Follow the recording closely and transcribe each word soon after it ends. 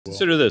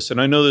Consider this,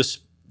 and I know this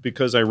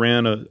because I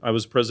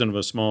was president of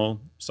a small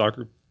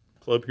soccer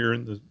club here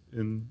in the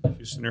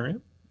Houston area,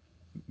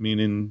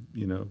 meaning,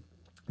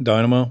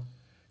 Dynamo.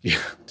 yeah,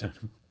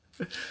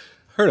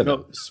 Heard of no,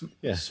 them.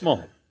 Yeah.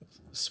 small,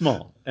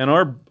 and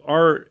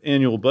our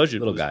annual budget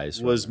Little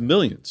guys, was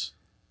millions.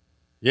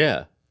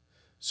 Yeah.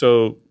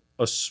 So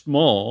a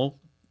small,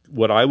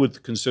 what I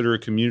would consider a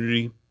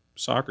community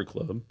soccer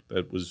club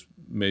that was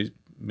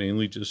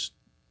mainly just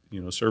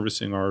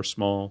servicing our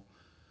small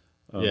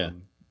our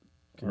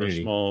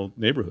community, small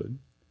neighborhood.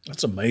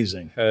 That's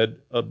amazing. Had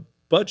a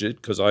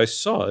budget, because I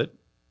saw it,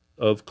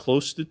 of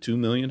close to $2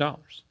 million.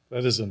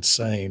 That is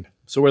insane.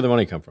 So where'd the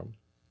money come from?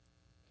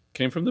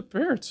 Came from the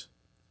parents,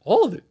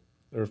 all of it.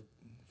 They're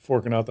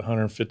forking out the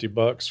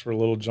 $150 for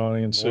little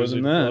Johnny and More Susie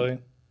than to that. play.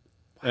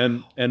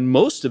 And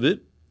most of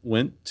it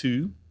went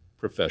to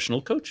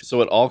professional coaches.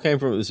 So it all came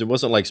from, it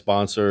wasn't like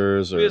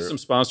sponsors or... We had some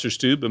sponsors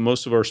too, but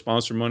most of our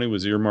sponsor money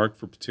was earmarked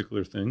for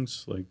particular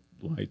things like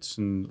lights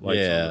on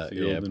the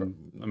field. Yeah,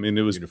 and, I mean,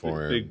 it was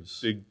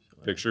big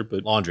picture,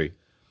 but laundry.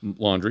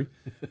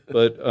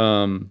 But year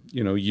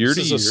to year,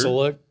 This is a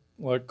select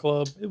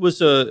club.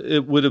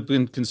 it would have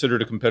been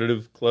considered a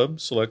competitive club,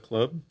 select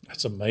club.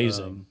 That's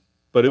amazing.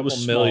 But it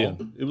was million.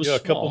 small. It was a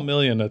couple small.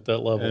 million at that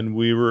level.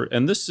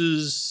 And this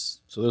is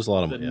So there's a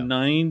lot of the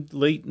money.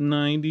 late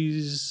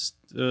 90s,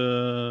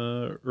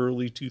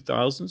 early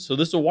 2000s. So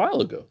this is a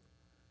while ago.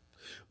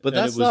 But And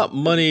that's it was not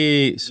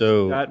money.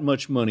 So that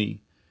much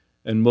money,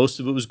 and most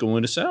of it was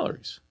going to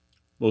salaries.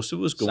 Most of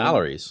it was going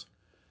salaries.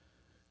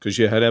 because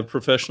you had to have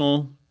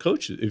professional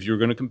coaches. If you're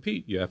going to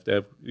compete, you have to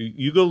have.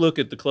 You go look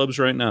at the clubs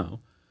right now.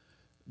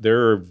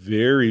 There are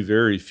very,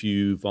 very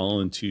few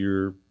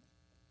volunteer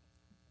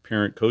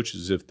parent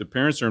coaches. If the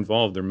parents are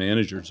involved, they're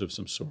managers of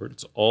some sort.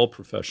 It's all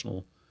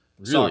professional.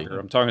 Really? Soccer.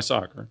 I'm talking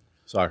soccer.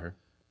 Soccer.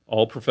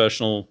 All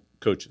professional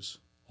coaches,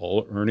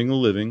 all earning a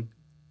living.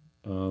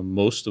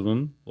 Most of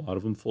them, a lot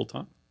of them, full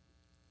time.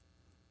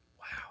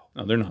 Wow.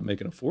 Now they're not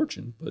making a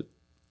fortune, but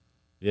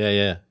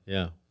Yeah.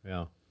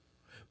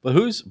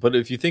 But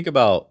if you think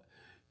about,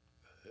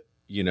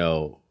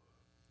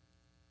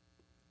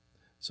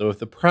 so if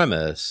the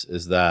premise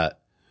is that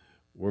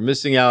we're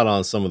missing out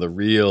on some of the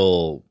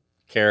real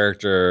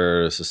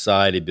character,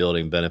 society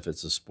building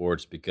benefits of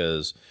sports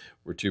because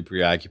we're too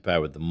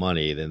preoccupied with the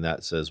money, then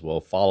that says,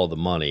 well, follow the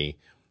money.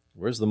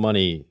 Where's the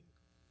money?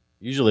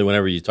 Usually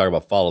whenever you talk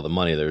about follow the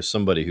money, there's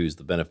somebody who's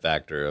the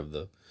benefactor of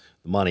the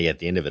money at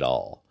the end of it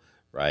all,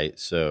 right?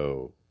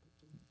 So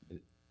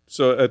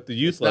at the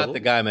youth it's level, not the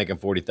guy making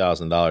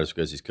 $40,000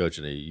 because he's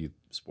coaching a youth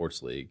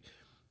sports league.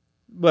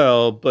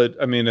 well, but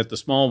I mean, at the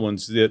small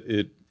ones,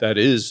 that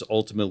is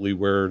ultimately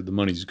where the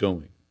money's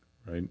going,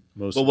 right?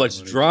 But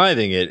what's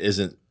driving it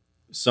isn't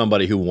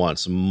somebody who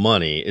wants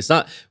money. It's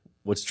not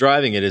what's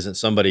driving it isn't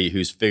somebody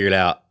who's figured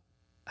out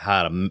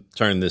how to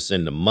turn this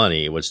into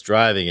money. What's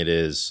driving it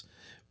is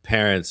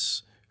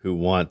parents who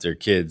want their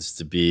kids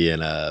to be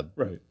in a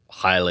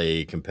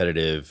highly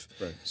competitive,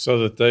 so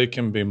that they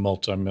can be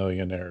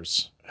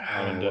multimillionaires.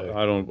 I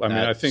mean,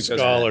 I think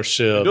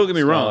scholarship. Don't get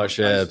me wrong.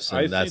 Scholarships.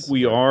 I think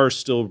we are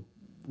still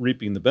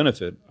reaping the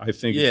benefit. I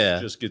think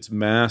it just gets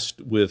masked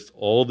with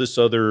all this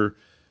other.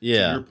 To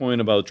your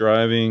point about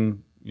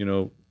driving,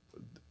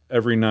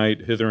 every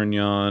night hither and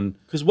yon.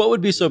 Because what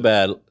would be so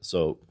bad?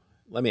 So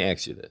let me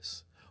ask you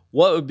this: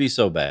 what would be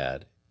so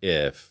bad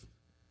if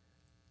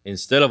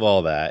instead of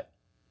all that,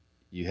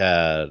 you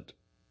had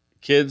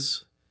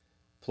kids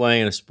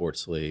playing in a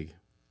sports league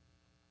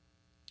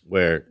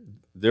where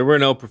there were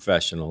no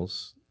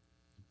professionals,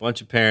 a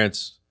bunch of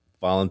parents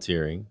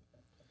volunteering,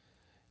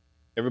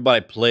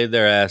 everybody played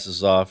their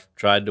asses off,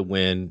 tried to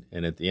win,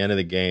 and at the end of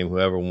the game,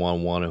 whoever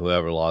won, won, and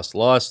whoever lost,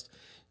 lost.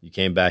 You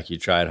came back, you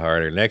tried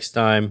harder. Next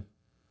time,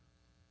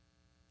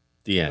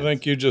 the end. I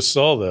think you just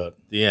saw that.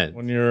 The end.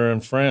 When you were in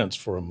France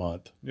for a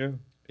month. Yeah.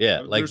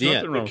 Yeah, like the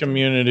end. The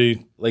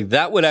community like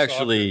that would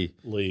actually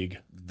league.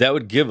 That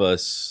would give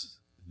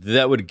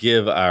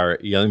our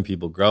young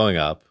people growing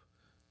up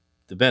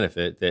the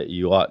benefit that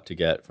you ought to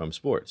get from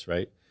sports,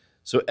 right?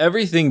 So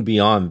everything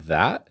beyond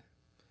that,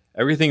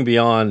 everything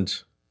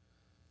beyond,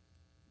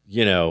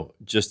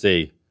 just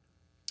a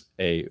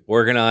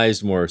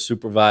organized, more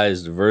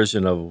supervised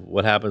version of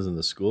what happens in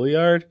the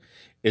schoolyard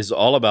is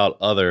all about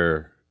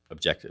other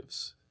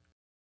objectives.